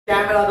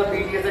Camera, the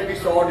BTS that we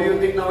saw, do you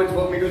think now it's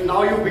worked? Because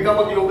now you've become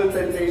a global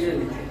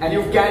sensation and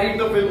you've carried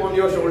the film on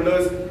your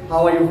shoulders.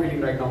 How are you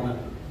feeling right now, ma'am?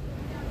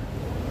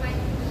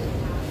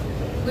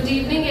 Good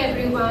evening,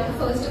 everyone.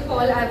 First of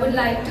all, I would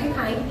like to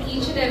thank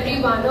each and every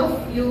one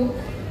of you.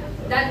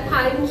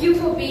 Thank you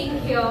for being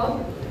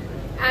here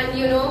and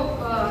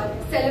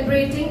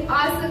celebrating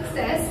our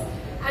success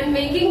and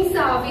making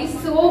Savi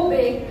so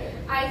big.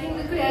 I think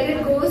the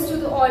credit goes to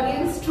the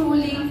audience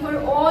truly for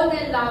all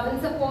their love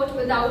and support.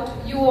 Without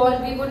you all,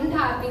 we wouldn't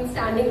have been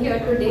standing here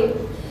today.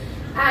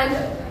 And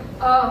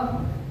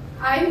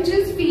I'm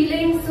just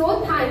feeling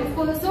so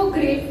thankful, so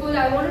grateful.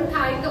 I want to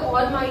thank the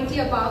Almighty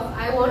above.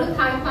 I want to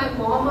thank my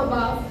mom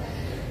above.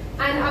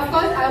 And of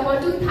course, I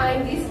want to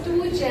thank these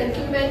two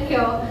gentlemen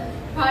here,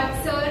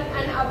 Bhatt sir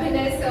and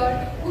Abhinay sir,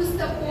 who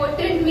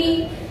supported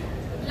me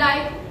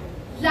like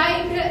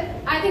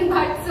I think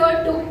Bhatt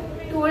sir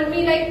told me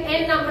like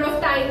n number of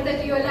times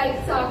that you're like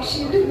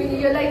Sakshi to me,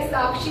 you're like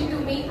Sakshi to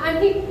me,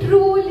 and he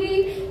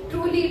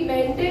truly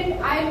meant it.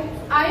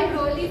 I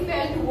really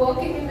felt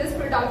working in this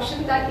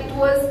production that it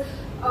was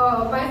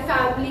my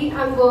family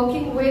I'm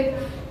working with.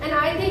 And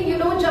I think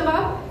जब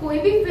आप कोई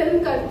भी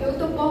film करते हो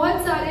तो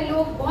बहुत सारे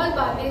लोग बहुत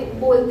बातें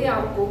बोलते हैं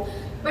आपको,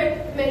 but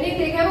मैंने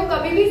देखा वो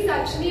कभी भी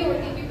सच नहीं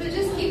होती. People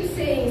just keep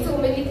saying so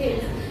many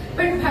things.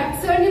 But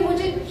Bhatt sir ने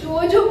मुझे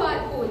जो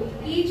बात बोली,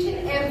 each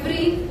and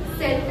every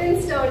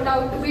sentence turned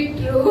out to be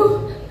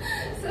true.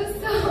 So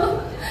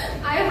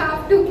I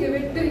have to give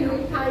it to you.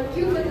 Thank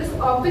you for this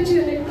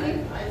opportunity.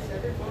 I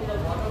said it from the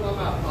bottom of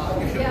my heart.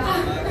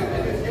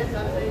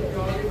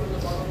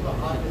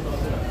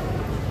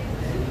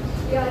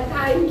 Yeah,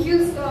 thank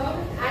you, sir.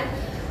 And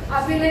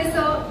Abhinay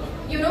sir,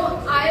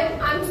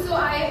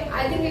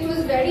 I think it was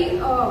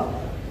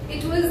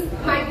it was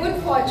my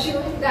good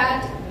fortune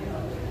that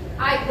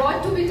I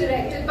got to be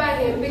directed by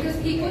him, because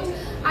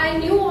I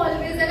knew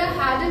always that I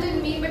had it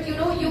in me, but you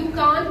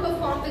can't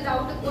perform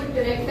without a good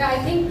director. I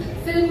think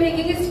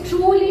filmmaking is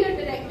truly a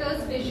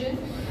director's vision,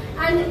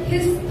 and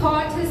his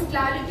thoughts, his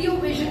clarity of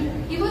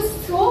vision, he was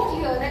so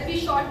clear that we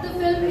shot the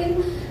film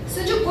in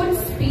such a good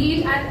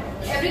speed and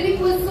everything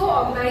was so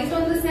organized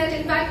on the set.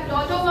 In fact, a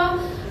lot of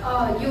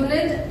our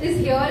unit is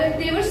here and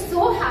they were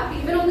so happy.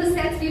 Even on the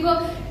sets, we were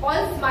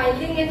all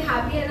smiling and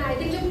happy, and I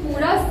think जब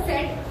पूरा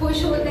set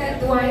खुश होता है,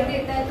 दुआएं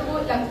देता है, तो वो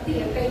लगती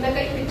है, कहीं ना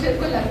कहीं picture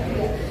को लगती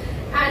है.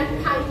 And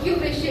thank you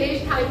Vishesh,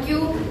 thank you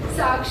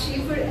Sakshi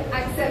for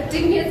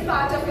accepting me as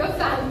part of your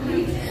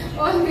family,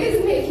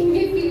 always making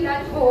me feel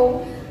at home.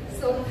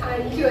 So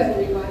thank you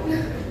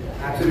everyone.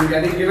 Absolutely,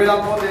 I think give it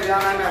up for Divya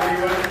and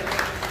everyone.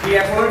 The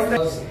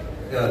efforts.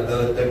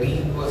 The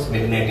team was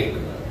magnetic,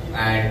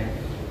 and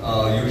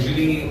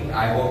usually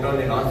I worked on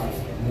enough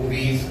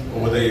movies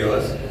over the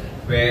years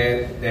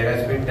where there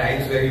has been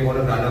times where you want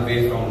to run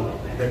away from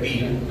the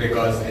team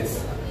because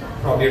it's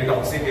probably a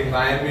toxic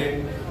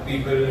environment,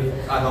 people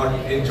are not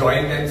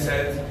enjoying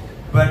themselves.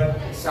 But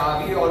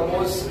Savi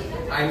almost,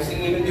 I'm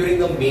seeing even during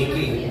the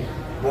making,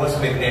 was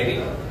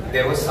magnetic.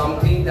 There was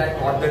something that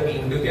brought the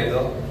team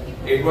together.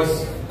 It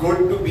was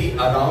good to be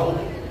around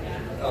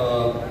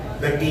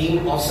the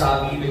team of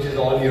Savi, which is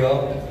all here,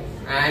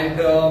 and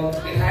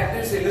it had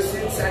this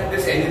innocence and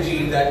this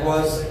energy that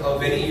was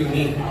very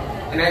unique.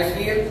 And I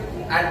feel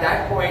at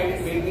that point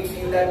it made me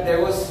feel that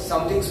there was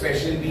something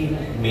special being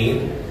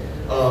made.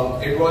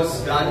 It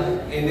was done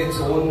in its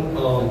own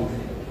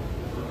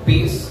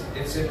pace,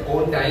 its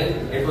own time.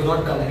 It was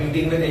not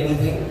competing with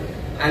anything,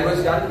 and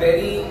was done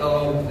very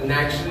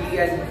naturally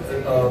and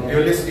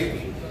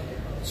realistically.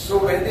 So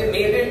when they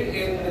made it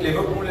in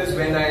Liverpool is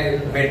when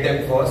I met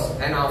them first,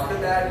 and after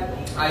that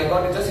I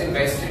got just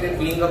invested in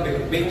being a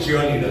big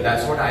cheerleader.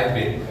 That's what I've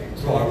been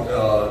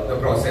throughout the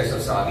process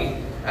of Savi.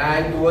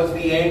 And towards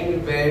the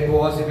end, where it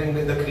was even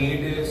with the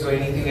creatives or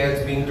anything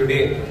else being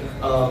today,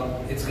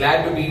 it's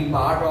glad to be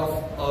part of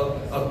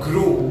a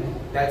crew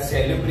that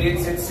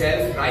celebrates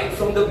itself right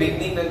from the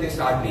beginning when they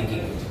start making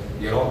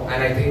it.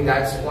 And I think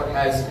that's what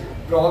has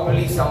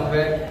probably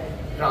somewhere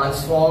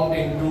transformed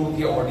into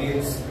the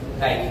audience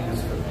liking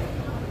this film.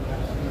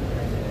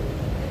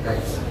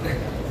 Nice.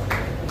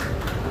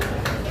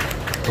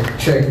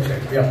 Check.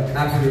 Yeah,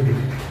 absolutely.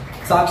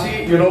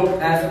 Sakshi,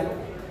 as a...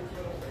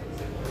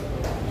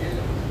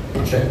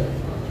 Check.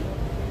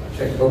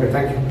 Okay,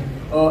 thank you.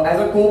 As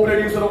a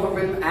co-producer of a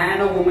film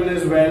and a woman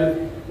as well,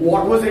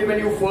 what was it when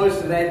you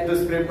first read the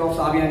script of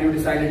Savi and you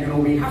decided,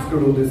 we have to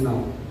do this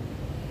now?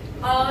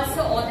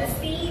 So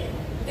honestly,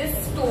 this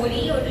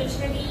story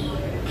originally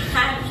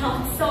had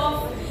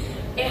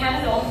it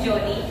had a long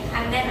journey,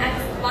 and then at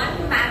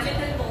one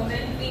magical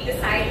moment we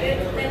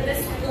decided that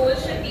this role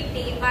should be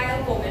played by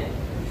a woman.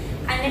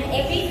 And then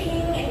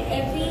everything and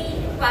every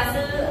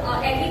puzzle,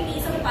 every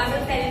piece of the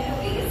puzzle fell into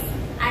place.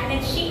 And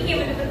then she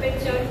came into the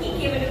picture, he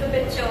came into the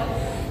picture,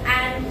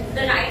 and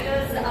the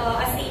writers,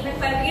 Asim and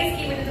Parvez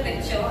came into the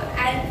picture,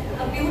 and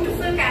a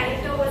beautiful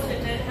character was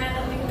written, and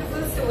a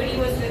beautiful story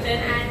was written.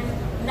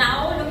 And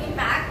now looking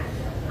back,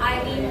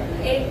 I mean,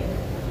 it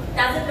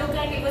doesn't look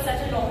like it was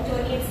such a long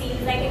journey. It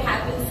seems like it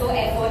happened so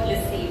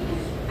effortlessly.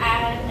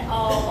 And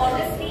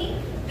honestly,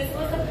 this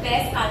was the best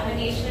best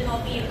culmination of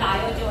the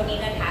entire journey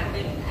that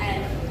happened. And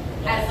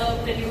as a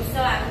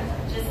producer, I'm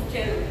just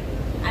chilled.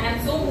 And I'm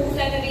so moved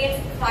that the way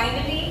it's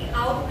finally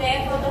out there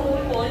for the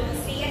whole world to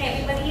see, and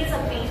everybody is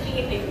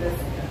appreciating this.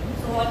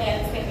 So what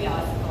else can we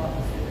ask for?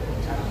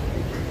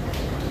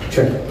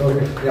 Sure.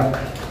 Okay. Yeah.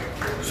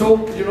 So,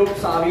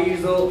 Savi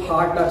is a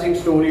heart-touching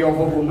story of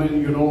a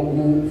woman,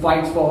 who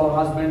fights for her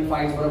husband,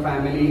 fights for her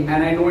family.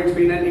 And I know it's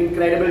been an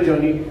incredible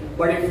journey.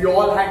 But if you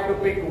all had to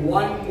pick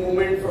one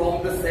moment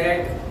from the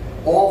set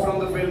or from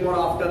the film or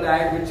after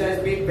that, which has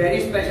been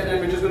very special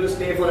and which is going to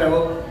stay forever,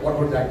 what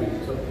would that be?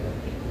 So,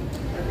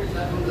 I think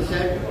that from the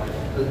set,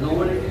 there's no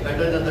one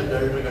better than the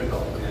director can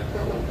talk.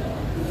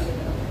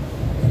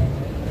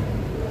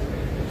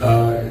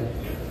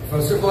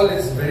 First of all,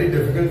 it's very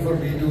difficult for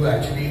me to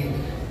actually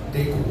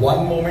take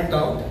one moment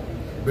out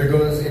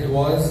because it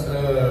was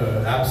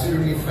an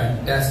absolutely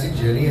fantastic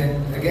journey.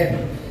 And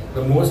again,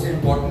 the most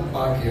important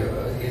part here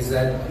is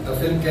that a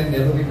film can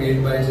never be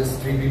made by just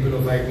 3 people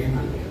or 5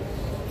 people.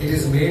 It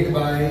is made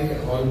by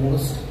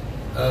almost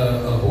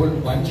a whole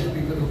bunch of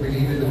people who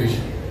believe in the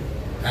vision.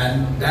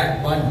 And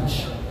that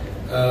bunch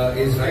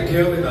is right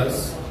here with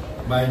us.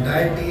 My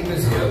entire team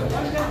is here.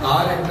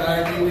 Our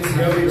entire team is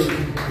here.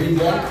 We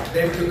want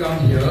them to come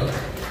here.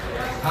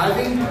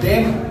 Having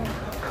them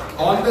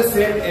on the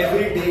set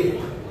every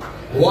day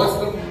was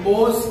the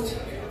most...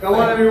 Come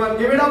on everyone,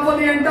 give it up for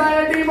the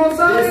entire team of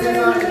Savi. This is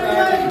our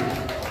entire team.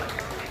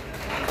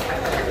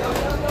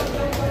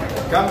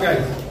 Come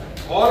guys,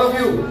 all of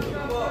you.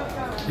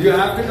 You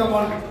have to come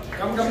on.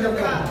 Come.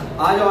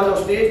 आ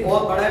जाओ. Stage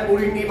बहुत बड़ा है,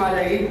 पूरी team आ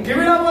जाएगी. Give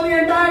it up for the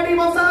entire team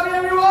of Savi,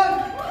 everyone.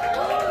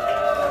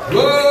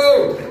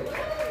 Whoa!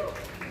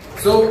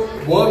 So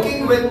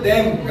working with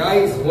them,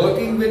 guys,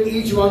 working with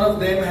each one of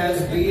them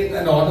has been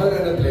an honor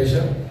and a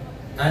pleasure.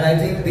 And I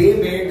think they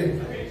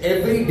made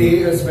every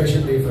day a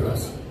special day for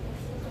us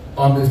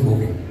on this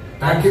movie.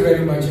 Thank you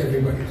very much,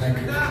 everybody. Thank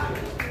you.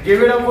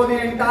 Give it up for the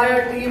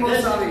entire team of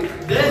Savi.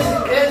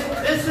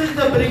 This is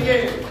the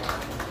brigade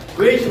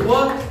which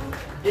worked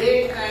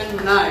day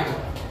and night,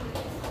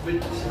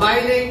 with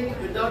smiling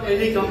without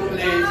any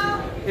complaints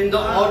in the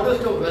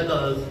hottest of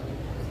weathers,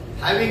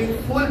 having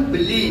full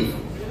belief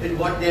in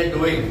what they are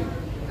doing,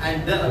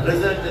 and the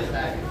result is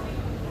that.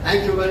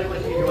 Thank you very much,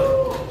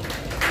 everyone.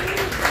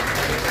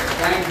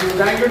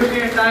 Thank you to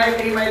the entire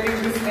team. I think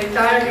this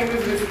entire team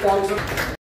is responsible.